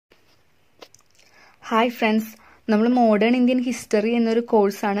Hi friends, നമ്മൾ modern Indian history എന്നൊരു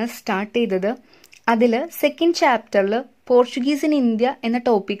കോഴ്സാണ് സ്റ്റാർട്ട് ചെയ്തത്. അതിൽ സെക്കൻഡ് ചാപ്റ്ററിൽ പോർച്ചുഗീസ് ഇൻ ഇന്ത്യ എന്ന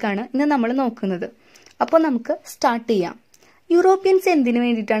ടോപ്പിക്കാണ് ഇന്ന് നമ്മൾ നോക്കുന്നത്. അപ്പോൾ നമുക്ക് സ്റ്റാർട്ട് ചെയ്യാം. യൂറോപ്യൻസ് എന്തിനു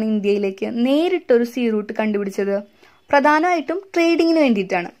വേണ്ടിയിട്ടാണ് ഇന്ത്യയിലേക്ക് നേരിട്ടൊരു സീ റൂട്ട് കണ്ടുപിടിച്ചത്? പ്രധാനമായിട്ടും ട്രേഡിങ്ങിന്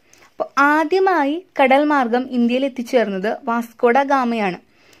വേണ്ടിയിട്ടാണ്. അപ്പോൾ ആദ്യമായി കടൽ മാർഗം ഇന്ത്യയിൽ എത്തിച്ചേർന്നത് വാസ്കോഡ ഗാമയാണ്.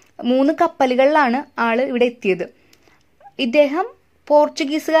 3 കപ്പലുകളിലാണ് ആള് ഇവിടെ എത്തിയത്. ഇദ്ദേഹം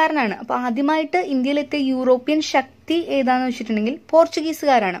പോർച്ചുഗീസുകാരനാണ്. അപ്പോൾ ആദ്യമായിട്ട് ഇന്ത്യയിലെത്തിയ യൂറോപ്യൻ ശക്തി ഏതാന്ന് വെച്ചിട്ടുണ്ടെങ്കിൽ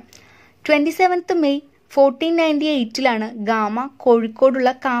പോർച്ചുഗീസുകാരാണ്. 27 മെയ് 1498 ഗാമ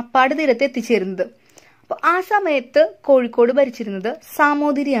കോഴിക്കോടുള്ള കാപ്പാട് തീരത്ത് എത്തിച്ചേരുന്നത്. അപ്പോൾ ആ സമയത്ത് കോഴിക്കോട് ഭരിച്ചിരുന്നത്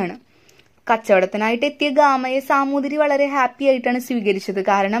സാമൂതിരിയാണ്. കച്ചവടത്തിനായിട്ട് എത്തിയ ഗാമയെ സാമൂതിരി വളരെ ഹാപ്പി ആയിട്ടാണ് സ്വീകരിച്ചത്.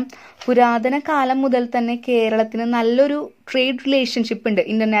 കാരണം പുരാതന കാലം മുതൽ തന്നെ കേരളത്തിന് നല്ലൊരു ട്രേഡ് റിലേഷൻഷിപ്പ് ഉണ്ട്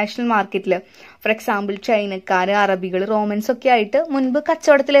ഇന്റർനാഷണൽ മാർക്കറ്റിൽ. ഫോർ എക്സാമ്പിൾ ചൈനക്കാര്, അറബികൾ, റോമൻസ് ഒക്കെ ആയിട്ട് മുൻപ്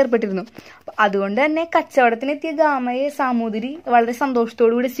കച്ചവടത്തിൽ ഏർപ്പെട്ടിരുന്നു. അതുകൊണ്ട് തന്നെ കച്ചവടത്തിനെത്തിയ ഗാമയെ സാമൂതിരി വളരെ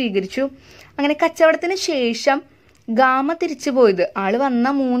സന്തോഷത്തോടു കൂടി സ്വീകരിച്ചു. അങ്ങനെ കച്ചവടത്തിന് ശേഷം ഗാമ തിരിച്ചു പോയത്, ആള് വന്ന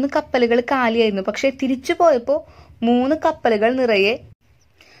 3 കപ്പലുകൾ കാലിയായിരുന്നു. പക്ഷെ തിരിച്ചു പോയപ്പോൾ 3 കപ്പലുകൾ നിറയെ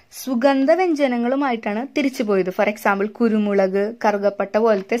സുഗന്ധ വ്യഞ്ജനങ്ങളുമായിട്ടാണ് തിരിച്ചു പോയത്. ഫോർ എക്സാമ്പിൾ കുരുമുളക്, കറുകപ്പട്ട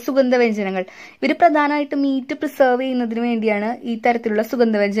പോലത്തെ സുഗന്ധ വ്യഞ്ജനങ്ങൾ. ഇവർ പ്രധാനമായിട്ട് മീറ്റ് പ്രിസർവ് ചെയ്യുന്നതിന് വേണ്ടിയാണ് ഈ തരത്തിലുള്ള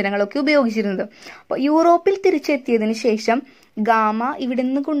സുഗന്ധ വ്യഞ്ജനങ്ങളൊക്കെ ഉപയോഗിച്ചിരുന്നത്. അപ്പോൾ യൂറോപ്പിൽ തിരിച്ചെത്തിയതിനു ശേഷം ഗാമ ഇവിടെ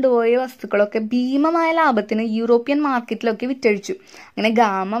നിന്ന് കൊണ്ടുപോയ വസ്തുക്കളൊക്കെ ഭീമമായ ലാഭത്തിന് യൂറോപ്യൻ മാർക്കറ്റിലൊക്കെ വിറ്റഴിച്ചു. അങ്ങനെ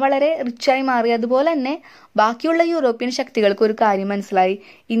ഗാമ വളരെ റിച്ചായി മാറി. അതുപോലെ തന്നെ ബാക്കിയുള്ള യൂറോപ്യൻ ശക്തികൾക്ക് ഒരു കാര്യം മനസ്സിലായി,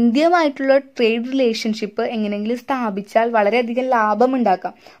 ഇന്ത്യയുമായിട്ടുള്ള ട്രേഡ് റിലേഷൻഷിപ്പ് എങ്ങനെയെങ്കിലും സ്ഥാപിച്ചാൽ വളരെയധികം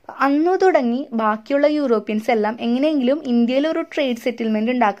ലാഭമുണ്ടാക്കാം. അന്നു തുടങ്ങി ബാക്കിയുള്ള യൂറോപ്യൻസ് എല്ലാം എങ്ങനെയെങ്കിലും ഇന്ത്യയിൽ ഒരു ട്രേഡ്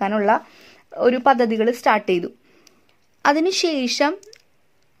സെറ്റിൽമെന്റ് ഉണ്ടാക്കാനുള്ള ഒരു പദ്ധതികൾ സ്റ്റാർട്ട് ചെയ്തു. അതിനുശേഷം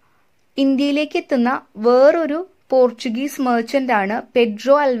ഇന്ത്യയിലേക്ക് എത്തുന്ന വേറൊരു പോർച്ചുഗീസ് മെർച്ചന്റ് ആണ്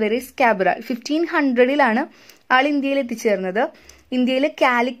പെഡ്രോ അൽവരേസ് കാബ്രാൾ. 1500 ആൾ ഇന്ത്യയിൽ എത്തിച്ചേർന്നത്. ഇന്ത്യയിൽ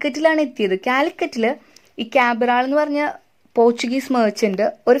കാലിക്കറ്റിലാണ് എത്തിയത്. കാലിക്കറ്റില് ഈ കാബ്രാൾ എന്ന് പറഞ്ഞ പോർച്ചുഗീസ് മെർച്ചന്റ്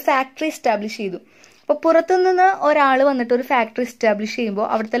ഒരു ഫാക്ടറി എസ്റ്റാബ്ലിഷ് ചെയ്തു. അപ്പൊ പുറത്തുനിന്ന് ഒരാൾ വന്നിട്ട് ഒരു ഫാക്ടറി എസ്റ്റാബ്ലിഷ് ചെയ്യുമ്പോൾ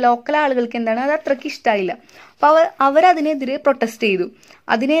അവിടുത്തെ ലോക്കൽ ആളുകൾക്ക് എന്താണ്, അത് അത്രയ്ക്ക് ഇഷ്ടമായില്ല. അപ്പൊ അവരതിനെതിരെ പ്രൊട്ടസ്റ്റ് ചെയ്തു.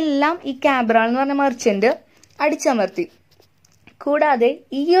 അതിനെല്ലാം ഈ കാബ്രാൾ എന്ന് പറഞ്ഞ മെർച്ചന്റ് അടിച്ചമർത്തി. കൂടാതെ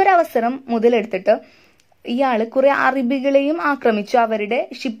ഈ ഒരു അവസരം മുതലെടുത്തിട്ട് ഇയാള് കുറെ അറബികളെയും ആക്രമിച്ചു, അവരുടെ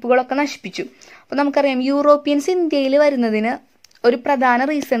ഷിപ്പുകളൊക്കെ നശിപ്പിച്ചു. അപ്പൊ നമുക്കറിയാം, യൂറോപ്യൻസ് ഇന്ത്യയിൽ വരുന്നതിന് ഒരു പ്രധാന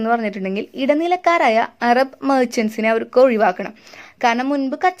റീസൺ എന്ന് പറഞ്ഞിട്ടുണ്ടെങ്കിൽ ഇടനിലക്കാരായ അറബ് മെർച്ചന്റ്സിനെ അവർക്ക് ഒഴിവാക്കണം. കാരണം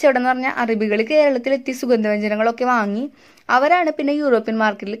മുൻപ് കച്ചവടം എന്ന് പറഞ്ഞാൽ അറബികൾ കേരളത്തിലെത്തി സുഗന്ധവ്യഞ്ജനങ്ങളൊക്കെ വാങ്ങി അവരാണ് പിന്നെ യൂറോപ്യൻ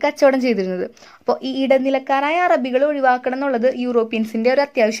മാർക്കറ്റിൽ കച്ചവടം ചെയ്തിരുന്നത്. അപ്പോൾ ഈ ഇടനിലക്കാരായ അറബികൾ ഒഴിവാക്കണം എന്നുള്ളത് യൂറോപ്യൻസിന്റെ ഒരു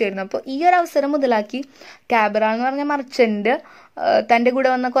അത്യാവശ്യമായിരുന്നു. അപ്പോൾ ഈ ഒരു അവസരം മുതലാക്കി കാബ്രാൾ എന്ന് പറഞ്ഞ മർച്ചന്റ് തന്റെ കൂടെ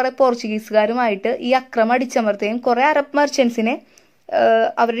വന്ന കുറെ പോർച്ചുഗീസുകാരുമായിട്ട് ഈ അക്രമം അടിച്ചമർത്തുകയും കുറെ അറബ് മെർച്ചന്റ്സിനെ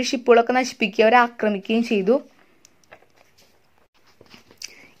അവരുടെ ഷിപ്പുകളൊക്കെ നശിപ്പിക്കുകയും അവരെ ആക്രമിക്കുകയും ചെയ്തു.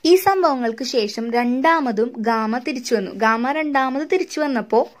 ഈ സംഭവങ്ങൾക്ക് ശേഷം രണ്ടാമതും ഗാമ തിരിച്ചു വന്നു. ഗാമ രണ്ടാമത് തിരിച്ചു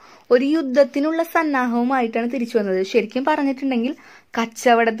വന്നപ്പോൾ ഒരു യുദ്ധത്തിനുള്ള സന്നാഹവുമായിട്ടാണ് തിരിച്ചു വന്നത്. ശരിക്കും പറഞ്ഞിട്ടുണ്ടെങ്കിൽ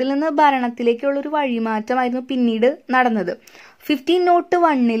കച്ചവടത്തിൽ നിന്ന് ഭരണത്തിലേക്കുള്ള ഒരു വഴിമാറ്റമായിരുന്നു പിന്നീട് നടന്നത്.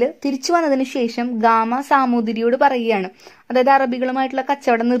 1501 തിരിച്ചു വന്നതിന് ശേഷം ഗാമ സാമൂതിരിയോട് പറയുകയാണ്, അതായത് അറബികളുമായിട്ടുള്ള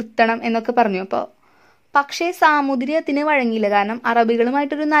കച്ചവടം നിർത്തണം എന്നൊക്കെ പറഞ്ഞു. പക്ഷേ സാമൂതിരി അതിന് വഴങ്ങിയില്ല. കാരണം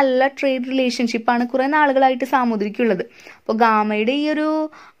അറബികളുമായിട്ടൊരു നല്ല ട്രേഡ് റിലേഷൻഷിപ്പാണ് കുറെ നാളുകളായിട്ട് സാമൂതിരിക്കുള്ളത്. അപ്പോൾ ഗാമയുടെ ഈ ഒരു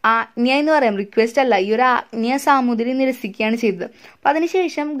ആജ്ഞ എന്ന് പറയാം, റിക്വസ്റ്റ് അല്ല, ഈ ഒരു ആജ്ഞ സാമൂതിരി നിരസിക്കുകയാണ് ചെയ്തത്. അപ്പൊ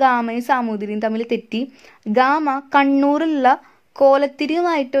അതിനുശേഷം ഗാമയും സാമൂതിരിയും തമ്മിൽ തെറ്റി. ഗാമ കണ്ണൂരിലുള്ള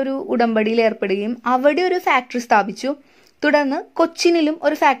കോലത്തിരിയുമായിട്ടൊരു ഉടമ്പടിയിൽ ഏർപ്പെടുകയും അവിടെ ഒരു ഫാക്ടറി സ്ഥാപിച്ചു. തുടർന്ന് കൊച്ചിനിലും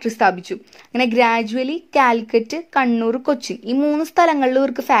ഒരു ഫാക്ടറി സ്ഥാപിച്ചു. അങ്ങനെ ഗ്രാജുവലി കാലിക്കറ്റ്, കണ്ണൂർ, കൊച്ചിൻ ഈ 3 സ്ഥലങ്ങളിൽ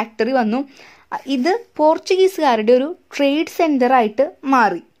ഇവർക്ക് ഫാക്ടറി വന്നു. ഇത് പോർച്ചുഗീസുകാരുടെ ഒരു ട്രേഡ് സെന്റർ ആയിട്ട്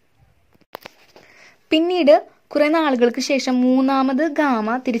മാറി. പിന്നീട് കുറെ നാളുകൾക്ക് ശേഷം മൂന്നാമത്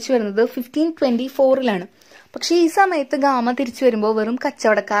ഗാമ തിരിച്ചു വരുന്നത് 1524 പക്ഷെ ഈ സമയത്ത് ഗാമ തിരിച്ചു വരുമ്പോൾ വെറും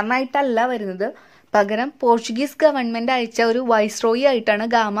കച്ചവടക്കാരനായിട്ടല്ല വരുന്നത്. പകരം പോർച്ചുഗീസ് ഗവൺമെന്റ് അയച്ച ഒരു വൈസ്രോയി ആയിട്ടാണ്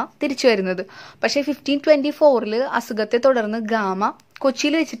ഗാമ തിരിച്ചു വരുന്നത്. പക്ഷെ 1524 അസുഖത്തെ തുടർന്ന് ഗാമ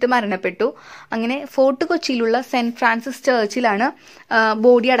കൊച്ചിയിൽ വെച്ചിട്ട് മരണപ്പെട്ടു. അങ്ങനെ ഫോർട്ട് കൊച്ചിയിലുള്ള സെന്റ് ഫ്രാൻസിസ് ചർച്ചിലാണ്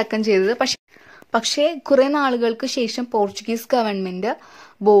ബോഡി അടക്കം ചെയ്തത്. പക്ഷേ കുറെ നാളുകൾക്ക് ശേഷം പോർച്ചുഗീസ് ഗവൺമെന്റ്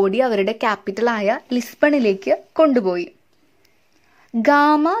ബോഡി അവരുടെ ക്യാപിറ്റലായ ലിസ്ബണിലേക്ക് കൊണ്ടുപോയി.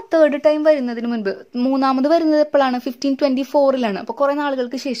 ഗാമ തേർഡ് ടൈം വരുന്നതിന് മുൻപ്, മൂന്നാമത് വരുന്നത് എപ്പോഴാണ്, 1524 അപ്പൊ കുറെ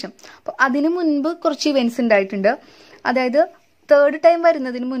നാളുകൾക്ക് ശേഷം. അപ്പൊ അതിനു മുൻപ് കുറച്ച് ഇവന്റ്സ് ഉണ്ടായിട്ടുണ്ട്. അതായത് തേർഡ് ടൈം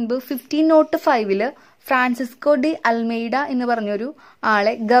വരുന്നതിന് മുൻപ് 1505 ഫ്രാൻസിസ്കോ ഡി അൽമെയ്ഡ എന്ന് പറഞ്ഞൊരു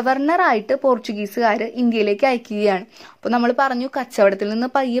ആളെ ഗവർണറായിട്ട് പോർച്ചുഗീസുകാർ ഇന്ത്യയിലേക്ക് അയക്കുകയാണ്. അപ്പൊ നമ്മൾ പറഞ്ഞു കച്ചവടത്തിൽ നിന്ന്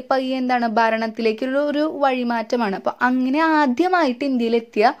പയ്യെ പയ്യെ എന്താണ് ഭരണത്തിലേക്കുള്ള ഒരു വഴിമാറ്റമാണ്. അപ്പൊ അങ്ങനെ ആദ്യമായിട്ട്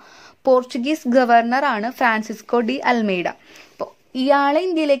ഇന്ത്യയിലെത്തിയ പോർച്ചുഗീസ് ഗവർണറാണ് ഫ്രാൻസിസ്കോ ഡി അൽമെയ്ഡ. അപ്പോൾ ഇയാളെ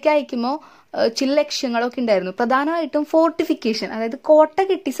ഇന്ത്യയിലേക്ക് അയക്കുമ്പോൾ ചില ലക്ഷ്യങ്ങളൊക്കെ ഉണ്ടായിരുന്നു. പ്രധാനമായിട്ടും ഫോർട്ടിഫിക്കേഷൻ, അതായത് കോട്ട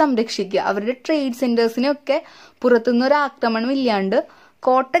കെട്ടി സംരക്ഷിക്കുക, അവരുടെ ട്രേഡ് സെന്റേഴ്സിനെയൊക്കെ പുറത്തുനിന്ന് ഒരു ആക്രമണം ഇല്ലാണ്ട്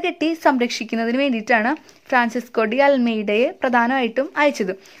കോട്ട കെട്ടി സംരക്ഷിക്കുന്നതിന് വേണ്ടിയിട്ടാണ് ഫ്രാൻസിസ്കോ ഡി അൽമെയ്ഡയെ പ്രധാനമായിട്ടും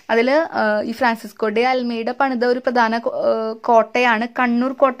അയച്ചത്. അതിൽ ഈ ഫ്രാൻസിസ്കോ ഡി അൽമെയ്ഡ പണിത ഒരു പ്രധാന കോട്ടയാണ്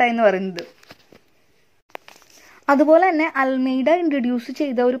കണ്ണൂർ കോട്ട എന്ന് പറയുന്നത്. അതുപോലെ തന്നെ അൽമെയ്ഡ ഇൻട്രൊഡ്യൂസ്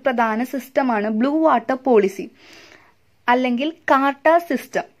ചെയ്ത ഒരു പ്രധാന സിസ്റ്റമാണ് ബ്ലൂ വാട്ടർ പോളിസി അല്ലെങ്കിൽ കാർട്ട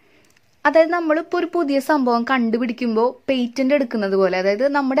സിസ്റ്റം. അതായത് നമ്മളിപ്പോൾ ഒരു പുതിയ സംഭവം കണ്ടുപിടിക്കുമ്പോൾ പേറ്റന്റ് എടുക്കുന്നത് പോലെ, അതായത്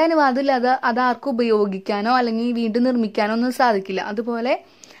നമ്മുടെ അനുവാദം ഇല്ലാതെ അത് ആർക്കും ഉപയോഗിക്കാനോ അല്ലെങ്കിൽ വീണ്ടും നിർമ്മിക്കാനോ ഒന്നും സാധിക്കില്ല. അതുപോലെ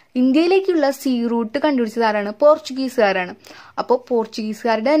ഇന്ത്യയിലേക്കുള്ള സീ റൂട്ട് കണ്ടുപിടിച്ചതാരാണ്? പോർച്ചുഗീസുകാരാണ്. അപ്പോൾ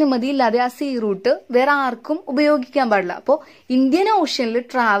പോർച്ചുഗീസുകാരുടെ അനുമതി ഇല്ലാതെ ആ സീ റൂട്ട് വേറെ ആർക്കും ഉപയോഗിക്കാൻ പാടില്ല. അപ്പോൾ ഇന്ത്യൻ ഓഷ്യനിൽ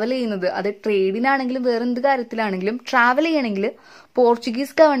ട്രാവൽ ചെയ്യുന്നത്, അത് ട്രേഡിനാണെങ്കിലും വേറെ എന്ത് കാര്യത്തിലാണെങ്കിലും ട്രാവൽ ചെയ്യണമെങ്കിൽ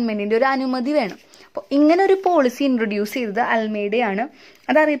പോർച്ചുഗീസ് ഗവൺമെന്റിന്റെ ഒരു അനുമതി വേണം. അപ്പോൾ ഇങ്ങനെ ഒരു പോളിസി ഇൻട്രൊഡ്യൂസ് ചെയ്തത് അൽമെയ്ഡയാണ്.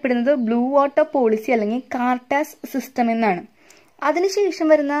 അതറിയപ്പെടുന്നത് ബ്ലൂ വാട്ടർ പോളിസി അല്ലെങ്കിൽ കാർട്ടാസ് സിസ്റ്റം എന്നാണ്. അതിനുശേഷം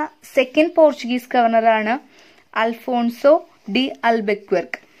വരുന്ന സെക്കൻഡ് പോർച്ചുഗീസ് ഗവർണറാണ് അൽഫോൺസോ ഡി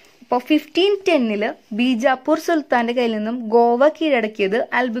അൽബക്വർക്ക്. അപ്പോൾ 1510 ബീജാപ്പൂർ സുൽത്താന്റെ കയ്യിൽ നിന്നും ഗോവ കീഴടക്കിയത്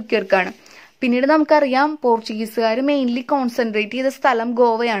അൽബക്വർക്കാണ്. പിന്നീട് നമുക്കറിയാം പോർച്ചുഗീസുകാർ മെയിൻലി കോൺസെൻട്രേറ്റ് ചെയ്ത സ്ഥലം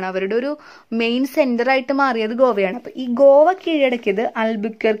ഗോവയാണ്. അവരുടെ ഒരു മെയിൻ സെന്റർ ആയിട്ട് മാറിയത് ഗോവയാണ്. അപ്പൊ ഈ ഗോവ കീഴടക്കിയത്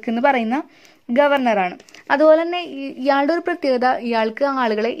അൽബക്വർക്ക് എന്ന് പറയുന്ന ഗവർണറാണ്. അതുപോലെ തന്നെ ഇയാളുടെ ഒരു പ്രത്യേകത, ഇയാൾക്ക്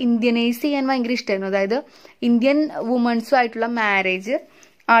ആളുകളെ ഇന്ത്യനൈസ് ചെയ്യാൻ ഭയങ്കര ഇഷ്ടമായിരുന്നു. അതായത് ഇന്ത്യൻ വുമൻസുമായിട്ടുള്ള മാരേജ്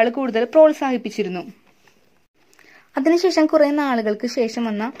ആള് കൂടുതൽ പ്രോത്സാഹിപ്പിച്ചിരുന്നു. അതിനുശേഷം കുറെ നാളുകൾക്ക് ശേഷം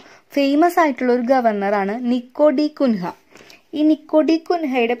വന്ന ഫേമസ് ആയിട്ടുള്ള ഒരു ഗവർണറാണ് നിക്കോ ഡി കുൻഹ. ഈ നിക്കോ ഡി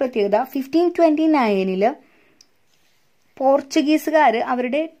കുൻഹയുടെ പ്രത്യേകത 1529 പോർച്ചുഗീസുകാർ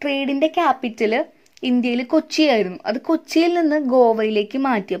അവരുടെ ട്രേഡിന്റെ ക്യാപിറ്റല് ഇന്ത്യയിൽ കൊച്ചിയായിരുന്നു. അത് കൊച്ചിയിൽ നിന്ന് ഗോവയിലേക്ക്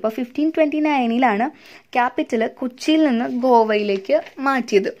മാറ്റി. അപ്പൊ 1529 ക്യാപിറ്റല് കൊച്ചിയിൽ നിന്ന് ഗോവയിലേക്ക്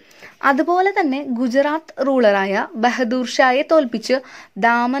മാറ്റിയത്. അതുപോലെ തന്നെ ഗുജറാത്ത് റൂളറായ ബഹദൂർ ഷായെ തോൽപ്പിച്ച്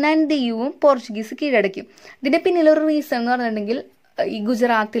ദാമൻ ആൻഡ് ദിയുവും പോർച്ചുഗീസ് കീഴടക്കി. ഇതിന്റെ പിന്നിലൊരു റീസൺ എന്ന് പറഞ്ഞിട്ടുണ്ടെങ്കിൽ ഈ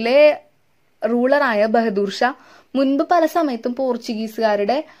ഗുജറാത്തിലെ റൂളറായ ബഹദൂർ ഷാ മുൻപ് പല സമയത്തും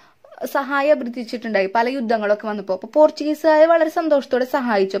പോർച്ചുഗീസുകാരുടെ സഹായം അഭ്യർത്ഥിച്ചിട്ടുണ്ടായി പല യുദ്ധങ്ങളൊക്കെ വന്നപ്പോൾ. അപ്പൊ പോർച്ചുഗീസുകാരെ വളരെ സന്തോഷത്തോടെ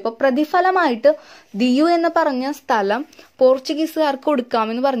സഹായിച്ചു. അപ്പൊ പ്രതിഫലമായിട്ട് ദിയു എന്ന് പറഞ്ഞ സ്ഥലം പോർച്ചുഗീസുകാർക്ക്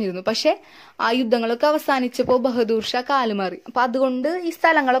കൊടുക്കാമെന്ന് പറഞ്ഞിരുന്നു. പക്ഷെ ആ യുദ്ധങ്ങളൊക്കെ അവസാനിച്ചപ്പോൾ ബഹദൂർ ഷാ കാലുമാറി. അപ്പൊ അതുകൊണ്ട് ഈ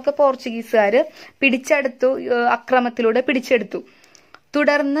സ്ഥലങ്ങളൊക്കെ പോർച്ചുഗീസുകാര് പിടിച്ചെടുത്തു, അക്രമത്തിലൂടെ പിടിച്ചെടുത്തു.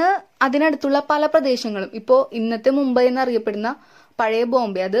 തുടർന്ന് അതിനടുത്തുള്ള പല പ്രദേശങ്ങളും, ഇപ്പോ ഇന്നത്തെ മുംബൈ എന്നറിയപ്പെടുന്ന പഴയ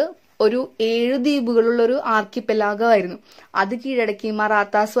ബോംബെ, അത് ഒരു 7 ദ്വീപുകളുള്ള ഒരു ആർക്കിപ്പെലാഗമായിരുന്നു. അത് കീഴടക്കി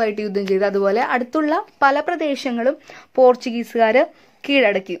മറാത്താസുമായിട്ട് യുദ്ധം ചെയ്ത്. അതുപോലെ അടുത്തുള്ള പല പ്രദേശങ്ങളും പോർച്ചുഗീസുകാര്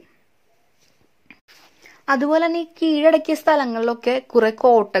കീഴടക്കി. അതുപോലെ തന്നെ ഈ കീഴടക്കിയ സ്ഥലങ്ങളിലൊക്കെ കുറെ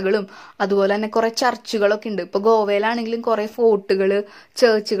കോട്ടകളും അതുപോലെ തന്നെ കുറെ ചർച്ചുകളൊക്കെ ഉണ്ട്. ഇപ്പൊ ഗോവയിലാണെങ്കിലും കുറെ ഫോർട്ടുകള്,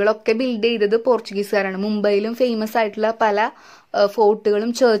 ചർച്ചുകളൊക്കെ ബിൽഡ് ചെയ്തത് പോർച്ചുഗീസുകാരാണ്. മുംബൈയിലും ഫേമസ് ആയിട്ടുള്ള പല ഫോർട്ടുകളും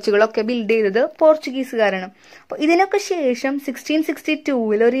ചർച്ചുകളൊക്കെ ബിൽഡ് ചെയ്തത് പോർച്ചുഗീസുകാരാണ്. അപ്പൊ ഇതിനൊക്കെ ശേഷം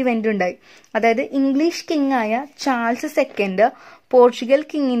 1662 ഒരു ഇവന്റ് ഉണ്ടായി. അതായത് ഇംഗ്ലീഷ് കിങ് ആയ ചാൾസ് II പോർച്ചുഗൽ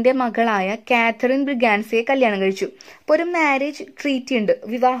കിങ്ങിന്റെ മകളായ കാതറിൻ ബ്രിഗാൻസിയെ കല്യാണം കഴിച്ചു. അപ്പൊ ഒരു മാരേജ് ട്രീറ്റി ഉണ്ട്,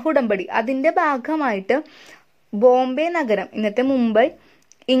 വിവാഹ ഉടമ്പടി. അതിന്റെ ഭാഗമായിട്ട് ബോംബെ നഗരം, ഇന്നത്തെ മുംബൈ,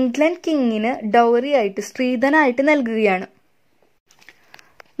 ഇംഗ്ലണ്ട് കിങ്ങിന് ഡൗറി ആയിട്ട്, സ്ത്രീധനായിട്ട് നൽകുകയാണ്.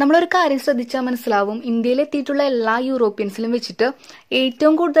 നമ്മളൊരു കാര്യം ശ്രദ്ധിച്ചാൽ മനസ്സിലാവും, ഇന്ത്യയിൽ എത്തിയിട്ടുള്ള എല്ലാ യൂറോപ്യൻസിലും വെച്ചിട്ട്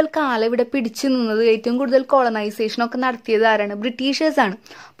ഏറ്റവും കൂടുതൽ കാലം ഇവിടെ പിടിച്ചു നിന്നത്, ഏറ്റവും കൂടുതൽ കോളനൈസേഷൻ ഒക്കെ നടത്തിയത് ആരാണ്? ബ്രിട്ടീഷേഴ്സാണ്.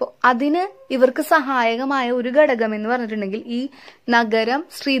 അപ്പോൾ അതിന് ഇവർക്ക് സഹായകമായ ഒരു ഘടകം എന്ന് പറഞ്ഞിട്ടുണ്ടെങ്കിൽ ഈ നഗരം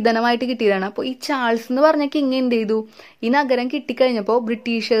സ്ത്രീധനമായിട്ട് കിട്ടിയതാണ്. അപ്പോൾ ഈ ചാൾസ് എന്ന് പറഞ്ഞ കിങ് എന്ത് ചെയ്തു? ഈ നഗരം കിട്ടിക്കഴിഞ്ഞപ്പോൾ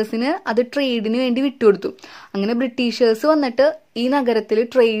ബ്രിട്ടീഷേഴ്സിന് അത് ട്രേഡിന് വേണ്ടി വിട്ടുകൊടുത്തു. അങ്ങനെ ബ്രിട്ടീഷേഴ്സ് വന്നിട്ട് ഈ നഗരത്തിൽ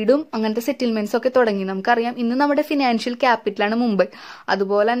ട്രേഡും അങ്ങനത്തെ സെറ്റിൽമെന്റ്സ് ഒക്കെ തുടങ്ങി. നമുക്കറിയാം ഇന്ന് നമ്മുടെ ഫിനാൻഷ്യൽ ക്യാപിറ്റലാണ് മുംബൈ.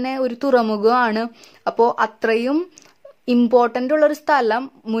 അതുപോലെ തന്നെ ഒരു തുറമുഖമാണ്. അപ്പോൾ അത്രയും ഇമ്പോർട്ടന്റ് ഉള്ള ഒരു സ്ഥലം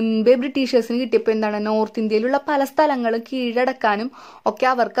മുൻപേ ബ്രിട്ടീഷേഴ്സിന് കിട്ടിയപ്പോൾ എന്താണ്, നോർത്ത് ഇന്ത്യയിലുള്ള പല സ്ഥലങ്ങളും കീഴടക്കാനും ഒക്കെ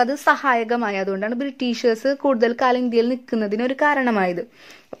അവർക്കത് സഹായകമായി. അതുകൊണ്ടാണ് ബ്രിട്ടീഷേഴ്സ് കൂടുതൽ കാലം ഇന്ത്യയിൽ നിൽക്കുന്നതിന് ഒരു കാരണമായത്.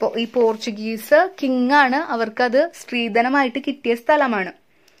 അപ്പോൾ ഈ പോർച്ചുഗീസ് കിങ് ആണ്, അവർക്കത് സ്ത്രീധനമായിട്ട് കിട്ടിയ സ്ഥലമാണ്.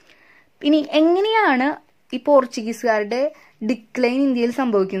 ഇനി എങ്ങനെയാണ് ഈ പോർച്ചുഗീസുകാരുടെ ഡിക്ലൈൻ ഇന്ത്യയിൽ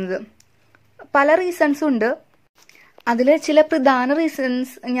സംഭവിക്കുന്നത്? പല റീസൺസും ഉണ്ട്. അതിൽ ചില പ്രധാന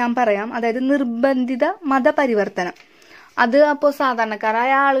റീസൺസ് ഞാൻ പറയാം. അതായത് നിർബന്ധിത മതപരിവർത്തനം. അത് അപ്പോൾ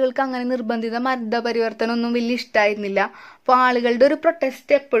സാധാരണക്കാരായ ആളുകൾക്ക് അങ്ങനെ നിർബന്ധിത മതപരിവർത്തനം ഒന്നും വലിയ ഇഷ്ടമായിരുന്നില്ല. അപ്പോൾ ആളുകളുടെ ഒരു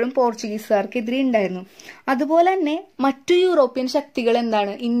പ്രൊട്ടസ്റ്റ് എപ്പോഴും പോർച്ചുഗീസുകാർക്കെതിരെ ഉണ്ടായിരുന്നു. അതുപോലെ തന്നെ മറ്റു യൂറോപ്യൻ ശക്തികൾ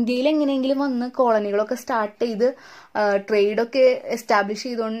എന്താണ്, ഇന്ത്യയിൽ എങ്ങനെയെങ്കിലും വന്ന് കോളനികളൊക്കെ സ്റ്റാർട്ട് ചെയ്ത് ട്രേഡൊക്കെ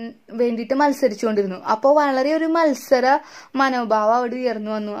എസ്റ്റാബ്ലിഷ് വേണ്ടിയിട്ട് മത്സരിച്ചുകൊണ്ടിരുന്നു. അപ്പോൾ വളരെ ഒരു മത്സര മനോഭാവം അവിടെ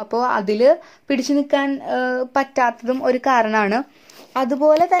ഉയർന്നു വന്നു. അപ്പോൾ അതിൽ പിടിച്ചു നിൽക്കാൻ പറ്റാത്തതും ഒരു കാരണമാണ്.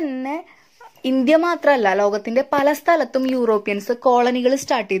 അതുപോലെ തന്നെ ഇന്ത്യ മാത്രമല്ല, ലോകത്തിന്റെ പല സ്ഥലത്തും യൂറോപ്യൻസ് കോളനികൾ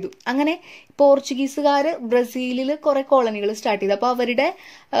സ്റ്റാർട്ട് ചെയ്തു. അങ്ങനെ പോർച്ചുഗീസുകാർ ബ്രസീലിൽ കുറെ കോളനികൾ സ്റ്റാർട്ട് ചെയ്തു. അപ്പോൾ അവരുടെ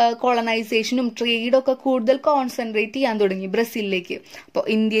കോളനൈസേഷനും ട്രേഡൊക്കെ കൂടുതൽ കോൺസെൻട്രേറ്റ് ചെയ്യാൻ തുടങ്ങി ബ്രസീലിലേക്ക്. അപ്പോൾ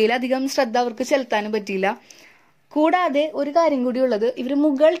ഇന്ത്യയിൽ അധികം ശ്രദ്ധ അവർക്ക് ചെലുത്താനും പറ്റിയില്ല. കൂടാതെ ഒരു കാര്യം കൂടി ഉള്ളത്, ഇവർ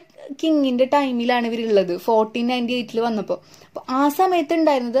മുഗൾ കിങ്ങിന്റെ ടൈമിലാണ് ഇവരുള്ളത് 1498 വന്നപ്പോൾ. അപ്പൊ ആ സമയത്ത്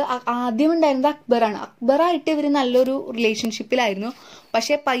ആദ്യം ഉണ്ടായിരുന്നത് അക്ബറാണ്. അക്ബറായിട്ട് ഇവർ നല്ലൊരു റിലേഷൻഷിപ്പിലായിരുന്നു.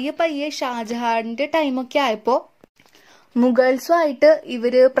 പക്ഷെ പയ്യെ പയ്യെ ഷാജഹാന്റെ ടൈമൊക്കെ ആയപ്പോൾ മുഗൾസുമായിട്ട്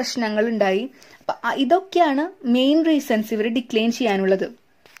ഇവര് പ്രശ്നങ്ങൾ ഉണ്ടായി. അപ്പൊ ഇതൊക്കെയാണ് മെയിൻ റീസൺസ് ഇവർ ഡിക്ലൈൻ ചെയ്യാനുള്ളത്.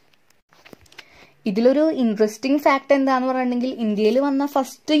 ഇതിലൊരു ഇൻട്രസ്റ്റിംഗ് ഫാക്ട് എന്താന്ന് പറഞ്ഞിട്ടുണ്ടെങ്കിൽ, ഇന്ത്യയിൽ വന്ന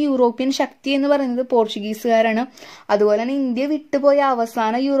ഫസ്റ്റ് യൂറോപ്യൻ ശക്തി എന്ന് പറയുന്നത് പോർച്ചുഗീസുകാരാണ്. അതുപോലെ തന്നെ ഇന്ത്യ വിട്ടുപോയ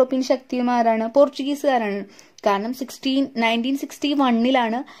അവസാന യൂറോപ്യൻ ശക്തിമാരാണ് പോർച്ചുഗീസുകാരാണ്. കാരണം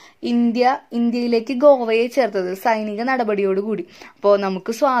 1961 ഇന്ത്യയിലേക്ക് ഗോവയെ ചേർത്തത് സൈനിക നടപടിയോടുകൂടി. അപ്പോൾ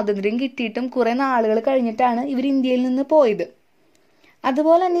നമുക്ക് സ്വാതന്ത്ര്യം കിട്ടിയിട്ടും കുറെ നാളുകൾ കഴിഞ്ഞിട്ടാണ് ഇവർ ഇന്ത്യയിൽ നിന്ന് പോയത്.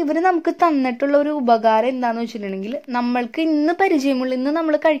 അതുപോലെ തന്നെ ഇവർ നമുക്ക് തന്നിട്ടുള്ള ഒരു ഉപകാരം എന്താന്ന് വെച്ചിട്ടുണ്ടെങ്കിൽ, നമ്മൾക്ക് ഇന്ന് പരിചയമുള്ള, ഇന്ന്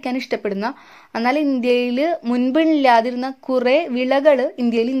നമ്മൾ കഴിക്കാൻ ഇഷ്ടപ്പെടുന്ന, എന്നാൽ ഇന്ത്യയിൽ മുൻപ് ഇല്ലാതിരുന്ന കുറെ വിളകൾ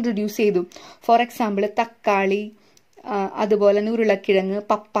ഇന്ത്യയിൽ ഇൻട്രൊഡ്യൂസ് ചെയ്തു. ഫോർ എക്സാമ്പിൾ തക്കാളി, അതുപോലെ തന്നെ ഉരുളക്കിഴങ്ങ്,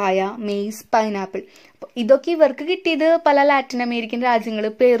 പപ്പായ, മെയ്സ്, പൈനാപ്പിൾ. ഇതൊക്കെ ഇവർക്ക് കിട്ടിയത് പല ലാറ്റിൻ അമേരിക്കൻ രാജ്യങ്ങൾ,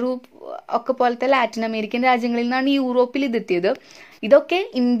 പെറു ഒക്കെ പോലത്തെ ലാറ്റിൻ അമേരിക്കൻ രാജ്യങ്ങളിൽ നിന്നാണ് യൂറോപ്പിൽ ഇതെത്തിയത്. ഇതൊക്കെ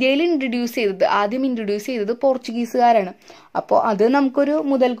ഇന്ത്യയിൽ ആദ്യം ഇൻട്രൊഡ്യൂസ് ചെയ്തത് പോർച്ചുഗീസുകാരാണ്. അപ്പോൾ അത് നമുക്കൊരു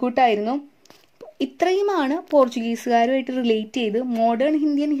മുതൽക്കൂട്ടായിരുന്നു. ഇത്രയുമാണ് പോർച്ചുഗീസുകാരുമായിട്ട് റിലേറ്റ് ചെയ്ത് മോഡേൺ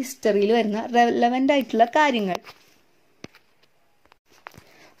ഇന്ത്യൻ ഹിസ്റ്ററിയിൽ വരുന്ന റെലവൻ്റ് ആയിട്ടുള്ള കാര്യങ്ങൾ.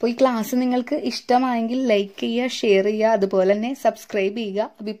 അപ്പോൾ ഈ ക്ലാസ് നിങ്ങൾക്ക് ഇഷ്ടമായെങ്കിൽ ലൈക്ക് ചെയ്യുക, ഷെയർ ചെയ്യുക, അതുപോലെ തന്നെ സബ്സ്ക്രൈബ് ചെയ്യുക,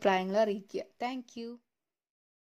 അഭിപ്രായങ്ങൾ അറിയിക്കുക. താങ്ക്